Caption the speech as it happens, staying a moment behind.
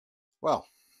Well,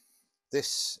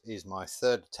 this is my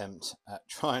third attempt at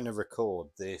trying to record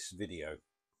this video.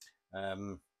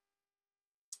 Um,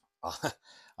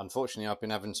 Unfortunately, I've been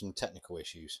having some technical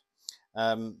issues.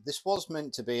 This was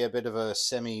meant to be a bit of a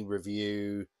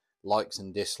semi-review, likes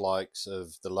and dislikes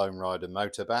of the Lone Rider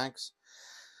MotoBags.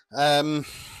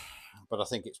 But I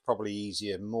think it's probably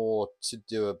easier more to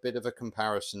do a bit of a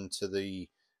comparison to the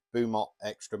Bumot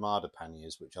Xtremada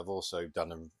panniers, which I've also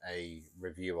done a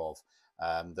review of,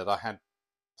 that I had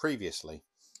previously.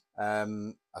 I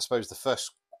suppose the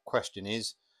first question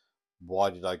is,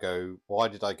 why did I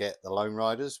get the Lone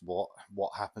Riders? What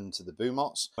happened to the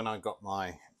Bumots? When I got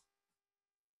my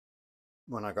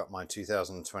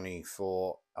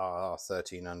 2024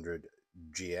 R1300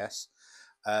 GS,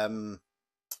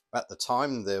 at the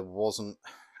time there wasn't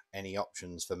any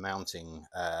options for mounting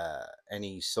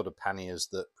any sort of panniers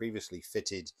that previously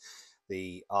fitted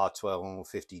the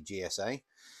R1250 GSA.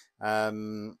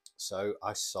 So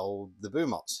I sold the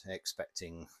Bumots,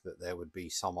 expecting that there would be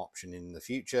some option in the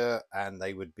future and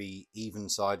they would be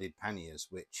even-sided panniers,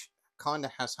 which kind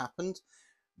of has happened.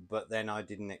 But then I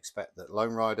didn't expect that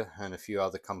Lone Rider and a few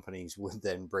other companies would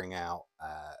then bring out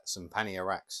some pannier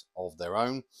racks of their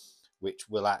own, which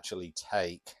will actually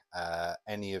take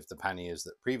any of the panniers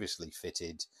that previously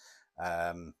fitted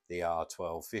the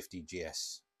R1250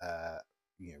 GS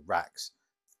racks,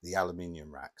 the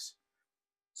aluminium racks.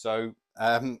 So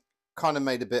kind of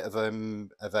made a bit of a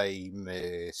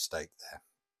mistake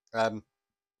there.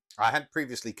 I had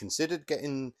previously considered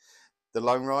getting the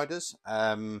Lone Riders.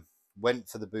 Went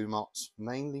for the Bumots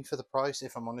mainly for the price,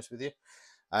 if I'm honest with you.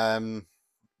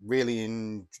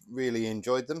 Really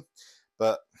enjoyed them,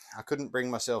 but I couldn't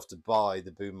bring myself to buy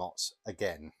the Bumots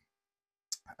again,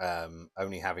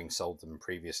 only having sold them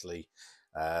previously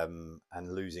and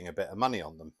losing a bit of money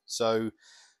on them. So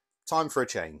time for a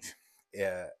change,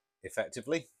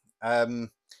 effectively.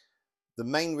 The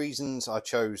main reasons I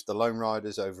chose the Lone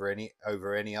Riders over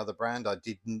any other brand, I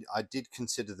did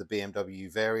consider the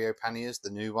BMW Vario panniers,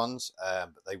 the new ones,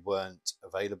 but they weren't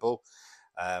available,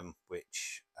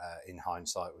 which in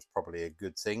hindsight was probably a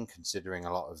good thing, considering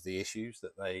a lot of the issues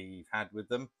that they've had with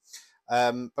them.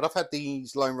 But I've had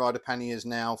these Lone Rider panniers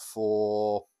now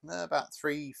for about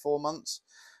 3-4 months.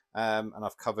 And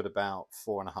I've covered about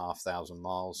 4,500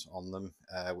 miles on them,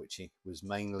 which was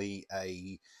mainly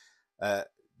a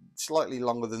slightly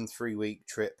longer than 3-week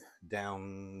trip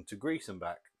down to Greece and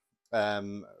back,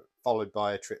 followed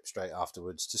by a trip straight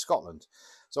afterwards to Scotland.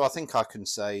 So I think I can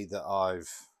say that I've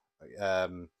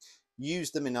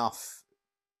used them enough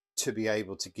to be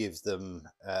able to give them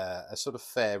a sort of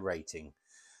fair rating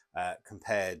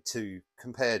compared to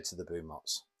the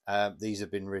Bumots. These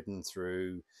have been ridden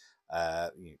through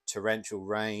torrential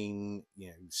rain,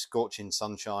 scorching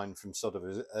sunshine from sort of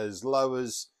as low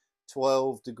as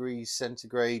 12 degrees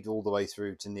centigrade all the way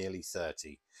through to nearly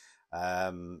 30.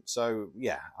 So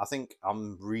yeah, I think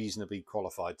I'm reasonably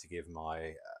qualified to give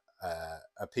my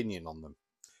opinion on them.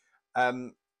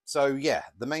 So yeah,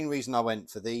 the main reason I went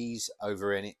for these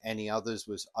over any others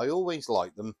was I always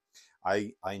liked them.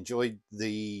 I enjoyed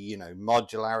the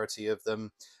modularity of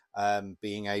them.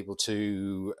 Being able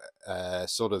to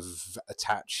sort of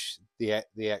attach the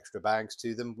extra bags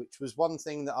to them, which was one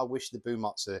thing that I wish the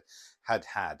Bumots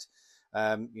had.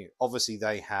 Obviously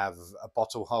they have a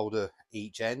bottle holder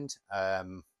each end,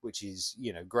 which is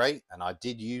great, and I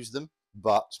did use them.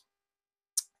 But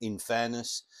in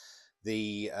fairness,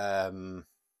 I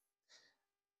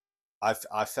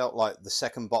felt like the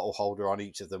second bottle holder on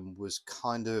each of them was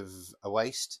kind of a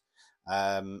waste.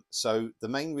 So the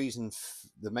main reason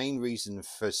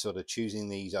for sort of choosing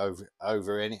these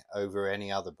over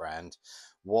any other brand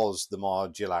was the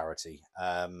modularity.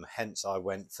 Hence I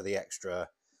went for the extra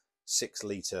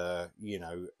 6-litre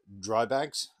dry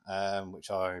bags,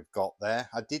 which I've got there.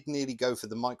 I did nearly go for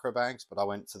the micro bags, but I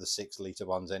went for the 6-litre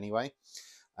ones anyway.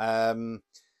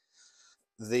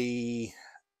 The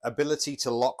ability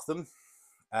to lock them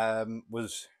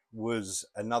was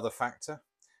another factor.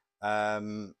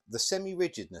 The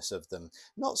semi-rigidness of them,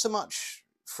 not so much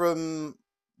from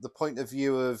the point of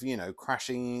view of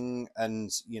crashing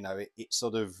and it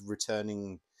sort of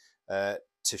returning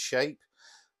to shape,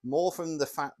 more from the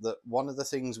fact that one of the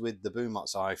things with the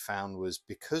Bumots I found was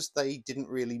because they didn't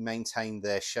really maintain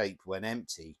their shape when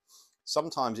empty,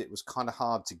 sometimes it was kind of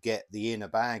hard to get the inner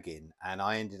bag in, and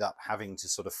I ended up having to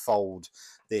sort of fold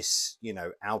this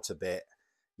outer bit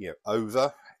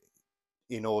over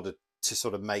in order to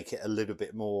sort of make it a little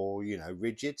bit more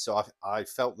rigid. So I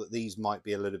felt that these might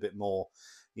be a little bit more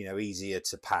easier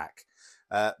to pack,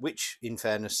 which in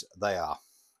fairness they are.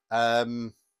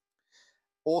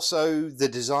 Also the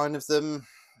design of them,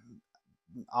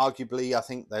 arguably, I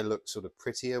think they look sort of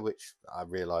prettier, which I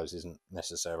realise isn't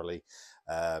necessarily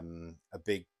a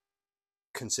big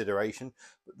consideration.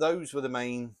 But those were the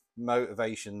main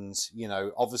motivations. You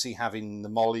know, obviously having the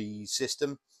Molly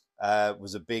system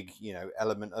was a big, you know,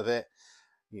 element of it.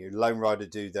 You know, Lone Rider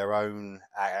do their own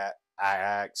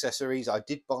accessories. I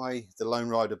did buy the Lone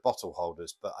Rider bottle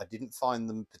holders, but I didn't find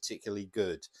them particularly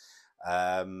good.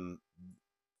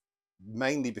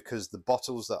 Mainly because the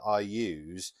bottles that I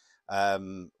use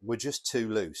were just too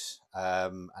loose,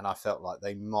 and I felt like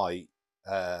they might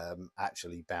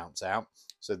actually bounce out.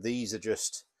 So these are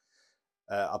just,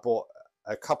 I bought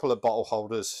a couple of bottle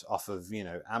holders off of, you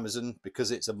know, Amazon.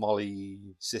 Because it's a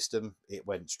Molly system, it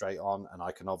went straight on, and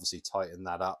I can obviously tighten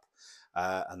that up,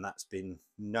 and that's been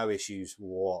no issues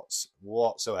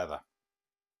whatsoever.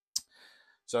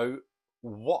 So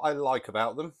what I like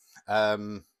about them,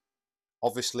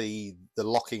 obviously the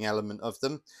locking element of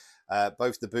them,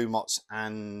 both the Bumots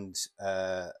and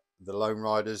the Lone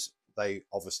Riders, they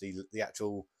obviously, the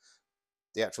actual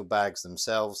bags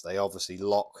themselves, they obviously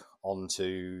lock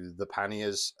onto the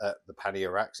panniers, the pannier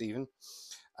racks even.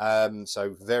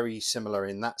 So very similar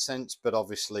in that sense, but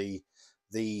obviously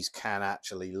these can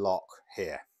actually lock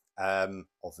here.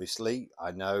 Obviously,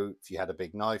 I know if you had a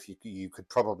big knife, you could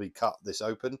probably cut this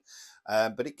open,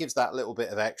 but it gives that little bit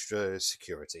of extra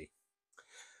security.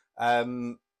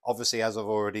 Obviously, as I've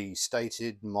already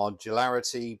stated,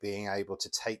 modularity, being able to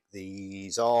take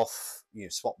these off, you know,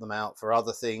 swap them out for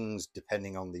other things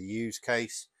depending on the use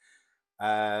case.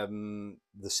 The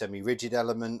semi-rigid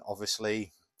element,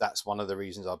 obviously, that's one of the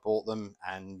reasons I bought them.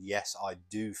 And yes, I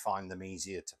do find them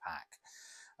easier to pack.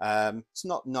 It's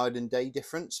not night and day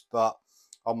difference, but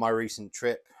on my recent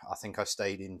trip, I think I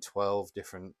stayed in 12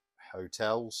 different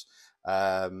hotels.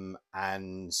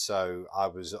 And so I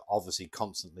was obviously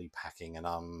constantly packing and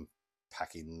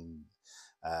unpacking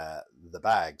the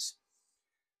bags.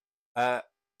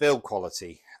 Build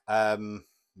quality.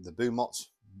 The Bumots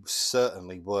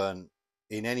certainly weren't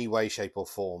in any way, shape or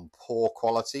form poor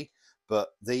quality,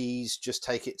 but these just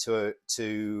take it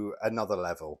to another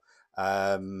level.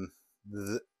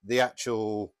 The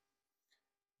actual,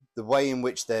 the way in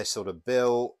which they're sort of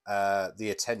built, the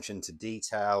attention to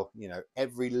detail, you know,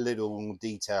 every little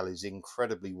detail is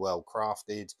incredibly well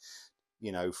crafted,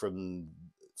 you know, from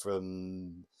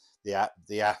the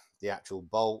actual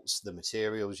bolts, the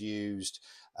materials used,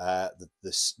 the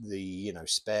you know,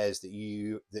 spares that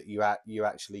you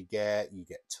actually get. You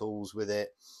get tools with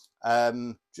it.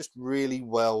 Just really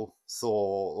well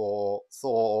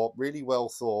really well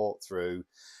thought through,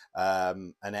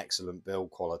 an excellent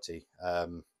build quality.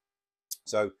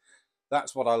 So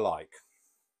that's what I like.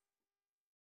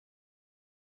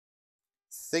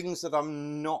 Things that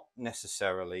I'm not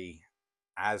necessarily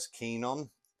as keen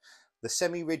on, the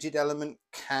semi-rigid element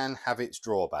can have its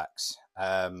drawbacks.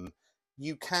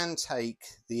 You can take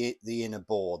the inner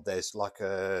board. There's like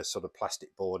a sort of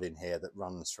plastic board in here that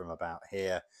runs from about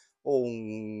here all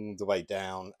the way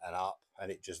down and up,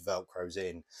 and it just velcros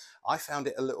in. I found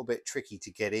it a little bit tricky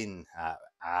to get in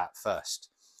at first.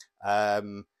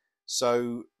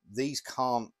 So these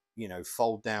can't, you know,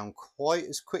 fold down quite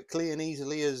as quickly and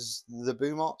easily as the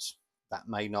Bumots. That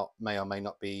may or may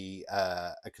not be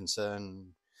a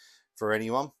concern for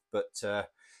anyone, but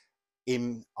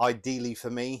ideally for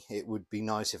me, it would be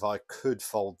nice if I could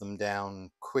fold them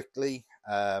down quickly,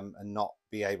 and not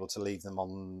be able to leave them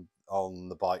on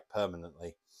the bike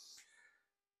permanently.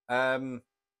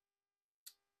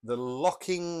 The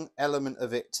locking element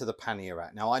of it to the pannier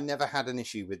rack. Now, I never had an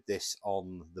issue with this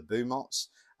on the Bumots,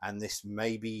 and this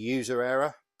may be user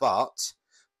error, but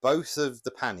both of the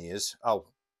panniers, oh,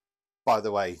 by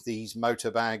the way, these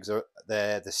MotoBags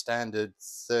they're the standard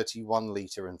 31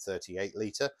 litre and 38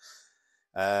 litre.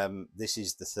 This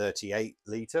is the 38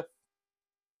 litre.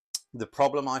 The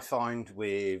problem I find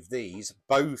with these,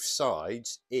 both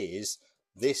sides, is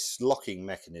this locking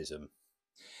mechanism.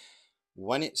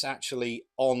 When it's actually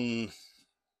on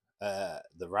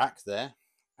the rack there,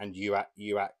 and you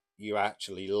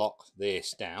actually lock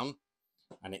this down,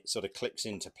 and it sort of clicks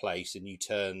into place, and you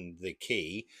turn the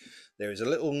key, there is a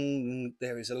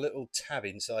little tab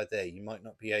inside there. You might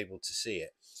not be able to see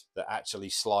it, that actually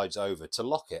slides over to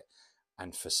lock it.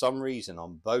 And for some reason,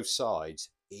 on both sides,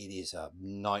 it is a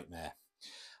nightmare.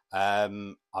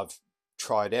 I've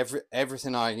tried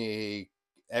everything I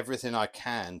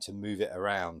can to move it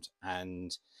around,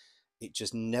 and it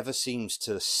just never seems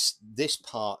to, this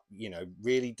part, you know,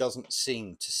 really doesn't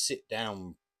seem to sit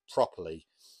down properly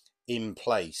in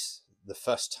place the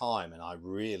first time, and I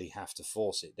really have to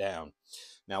force it down.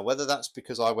 Now, whether that's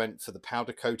because I went for the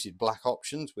powder coated black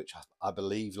options, which I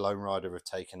believe Lone Rider have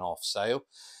taken off sale,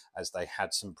 as they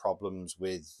had some problems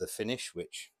with the finish,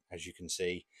 which, as you can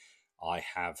see, I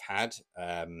have had.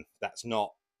 That's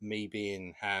not me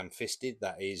being ham-fisted.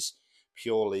 That is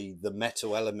purely the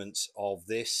metal elements of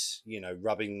this, you know,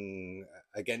 rubbing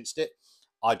against it.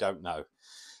 I don't know.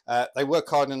 They were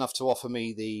kind enough to offer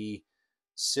me the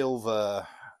silver,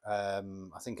 I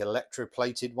think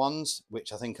electroplated ones,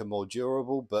 which I think are more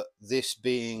durable, but this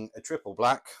being a triple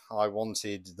black, I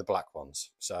wanted the black ones.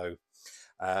 So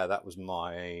that was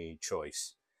my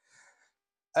choice.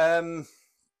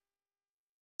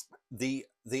 The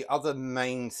other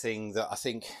main thing that I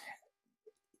think,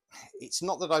 it's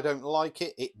not that I don't like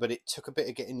it, but it took a bit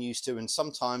of getting used to, and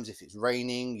sometimes if it's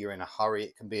raining, you're in a hurry,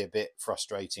 it can be a bit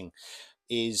frustrating,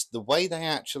 is the way they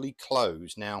actually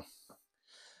close. Now,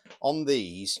 on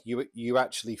these, you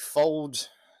actually fold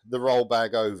the roll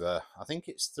bag over, I think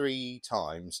it's 3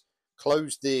 times,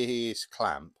 close this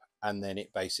clamp, and then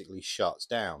it basically shuts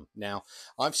down. Now,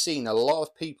 I've seen a lot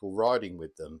of people riding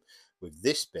with them with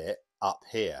this bit up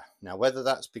here. Now, whether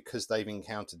that's because they've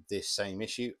encountered this same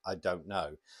issue, I don't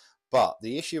know. But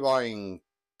the issue I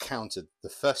encountered the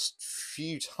first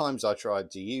few times I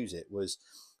tried to use it was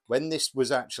when this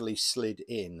was actually slid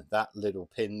in, that little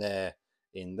pin there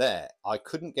in there, I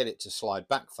couldn't get it to slide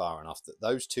back far enough that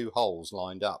those 2 holes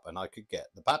lined up and I could get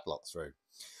the padlock through.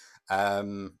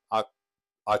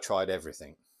 I tried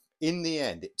everything. In the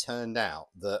end, it turned out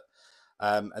that,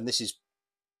 and this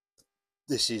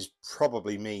is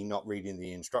probably me not reading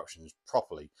the instructions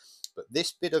properly, but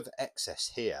this bit of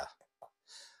excess here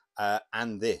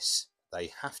and this,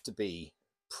 they have to be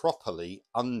properly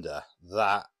under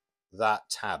that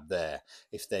tab there.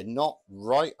 If they're not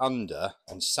right under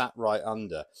and sat right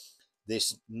under,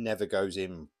 this never goes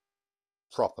in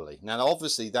properly. Now,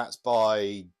 obviously, that's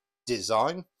by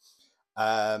design,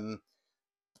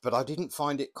 but I didn't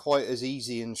find it quite as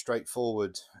easy and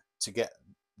straightforward to get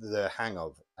the hang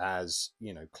of as,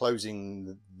 you know,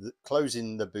 closing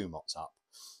the Bumots up,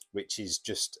 which is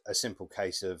just a simple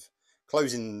case of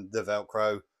closing the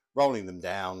Velcro, rolling them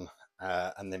down,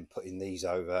 and then putting these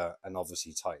over and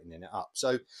obviously tightening it up.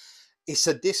 So it's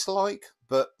a dislike,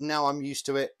 but now I'm used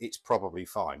to it, it's probably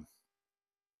fine.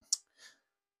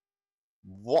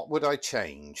 What would I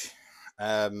change,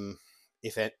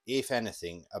 if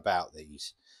anything, about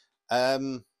these? I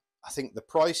think the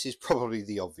price is probably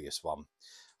the obvious one.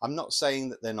 I'm not saying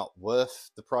that they're not worth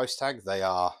the price tag. They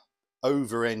are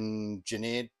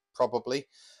over-engineered, probably.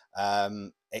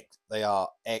 They are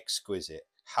exquisite.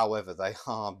 However, they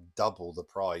are double the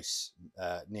price,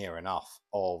 near enough,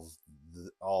 of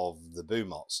the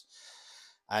Bumots.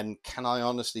 And can I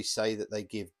honestly say that they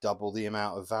give double the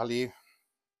amount of value?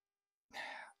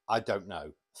 I don't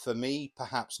know. For me,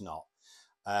 perhaps not.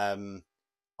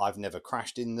 I've never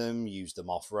crashed in them, used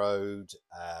them off-road,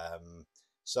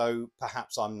 so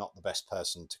perhaps I'm not the best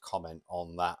person to comment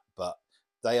on that, but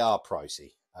they are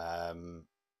pricey.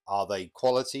 Are they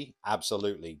quality?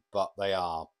 Absolutely, but they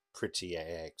are pretty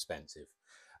expensive.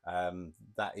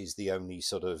 That is the only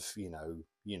sort of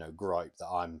gripe that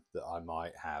I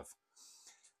might have.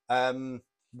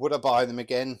 Would I buy them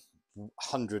again?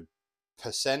 100%.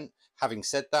 Having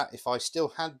said that, if I still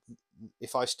had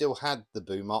the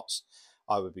Bumots,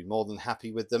 I would be more than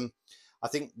happy with them. I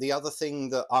think the other thing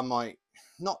that I might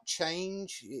not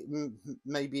change,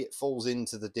 maybe it falls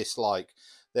into the dislike.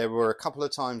 There were a couple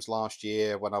of times last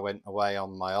year when I went away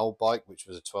on my old bike, which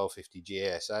was a 1250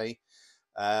 GSA,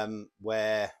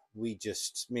 where me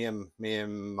and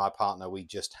my partner, we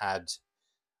just hadn't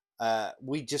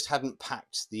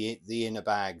packed the inner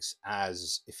bags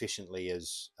as efficiently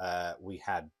as we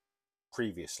had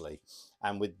previously.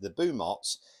 And with the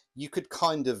Bumots, you could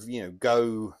kind of,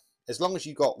 go, as long as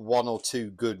you got 1 or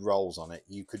 2 good rolls on it,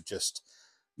 you could just,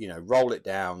 roll it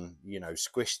down,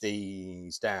 squish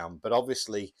these down. But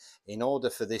obviously, in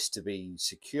order for this to be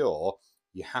secure,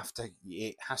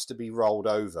 it has to be rolled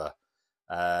over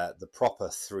the proper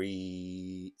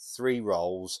three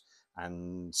rolls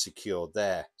and secured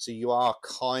there. So you are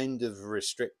kind of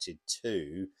restricted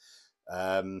to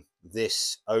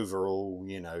this overall,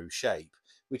 shape,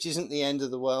 which isn't the end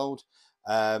of the world.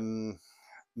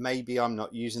 Maybe I'm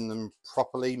not using them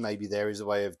properly. Maybe there is a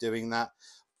way of doing that,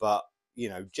 but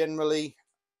generally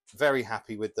very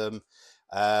happy with them.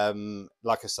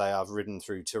 Like I say, I've ridden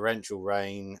through torrential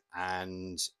rain,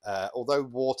 and although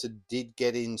water did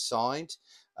get inside,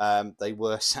 they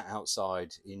were sat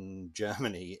outside in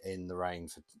Germany in the rain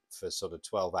for sort of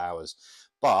 12 hours.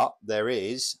 But there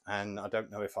is, and I don't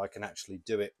know if I can actually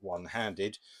do it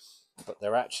one-handed, but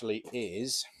there actually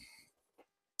is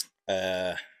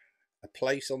a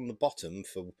place on the bottom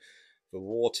for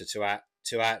water to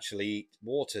actually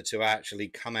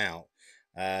come out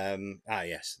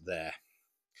Yes, there.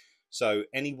 So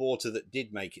any water that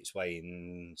did make its way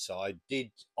inside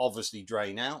did obviously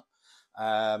drain out.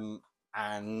 Um,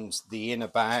 and the inner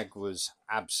bag was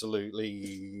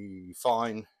absolutely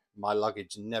fine. My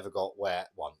luggage never got wet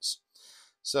once.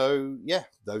 So yeah,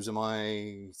 those are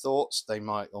my thoughts. They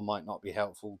might or might not be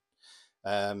helpful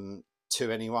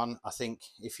to anyone. I think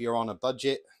if you're on a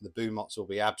budget, the Bumots will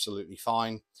be absolutely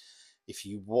fine. If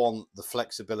you want the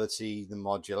flexibility, the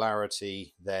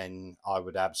modularity, then I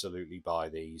would absolutely buy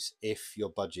these if your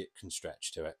budget can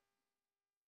stretch to it.